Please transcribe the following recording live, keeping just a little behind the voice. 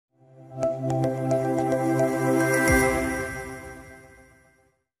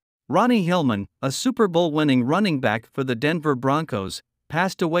Ronnie Hillman, a Super Bowl-winning running back for the Denver Broncos,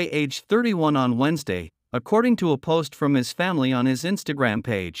 passed away aged 31 on Wednesday, according to a post from his family on his Instagram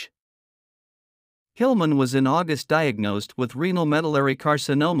page. Hillman was in August diagnosed with renal medullary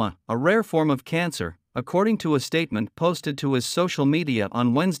carcinoma, a rare form of cancer, according to a statement posted to his social media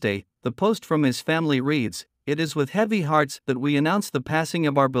on Wednesday. The post from his family reads, "It is with heavy hearts that we announce the passing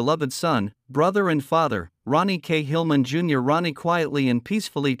of our beloved son, brother and father, Ronnie K. Hillman Jr. Ronnie quietly and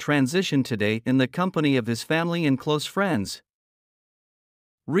peacefully transitioned today in the company of his family and close friends."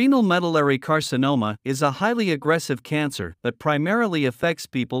 Renal medullary carcinoma is a highly aggressive cancer that primarily affects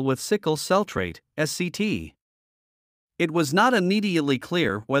people with sickle cell trait, SCT. It was not immediately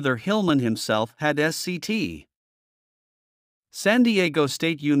clear whether Hillman himself had SCT. San Diego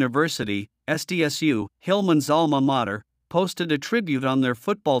State University, SDSU, Hillman's alma mater, posted a tribute on their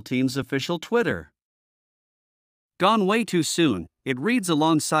football team's official Twitter. "Gone way too soon," it reads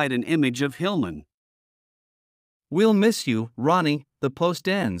alongside an image of Hillman. "We'll miss you, Ronnie," the post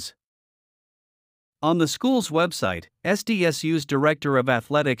ends. On the school's website, SDSU's Director of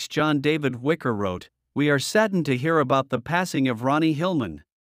Athletics John David Wicker wrote, "We are saddened to hear about the passing of Ronnie Hillman.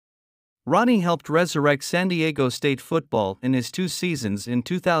 Ronnie helped resurrect San Diego State football in his 2 seasons in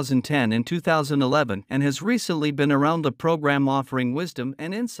 2010 and 2011 and has recently been around the program offering wisdom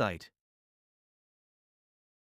and insight.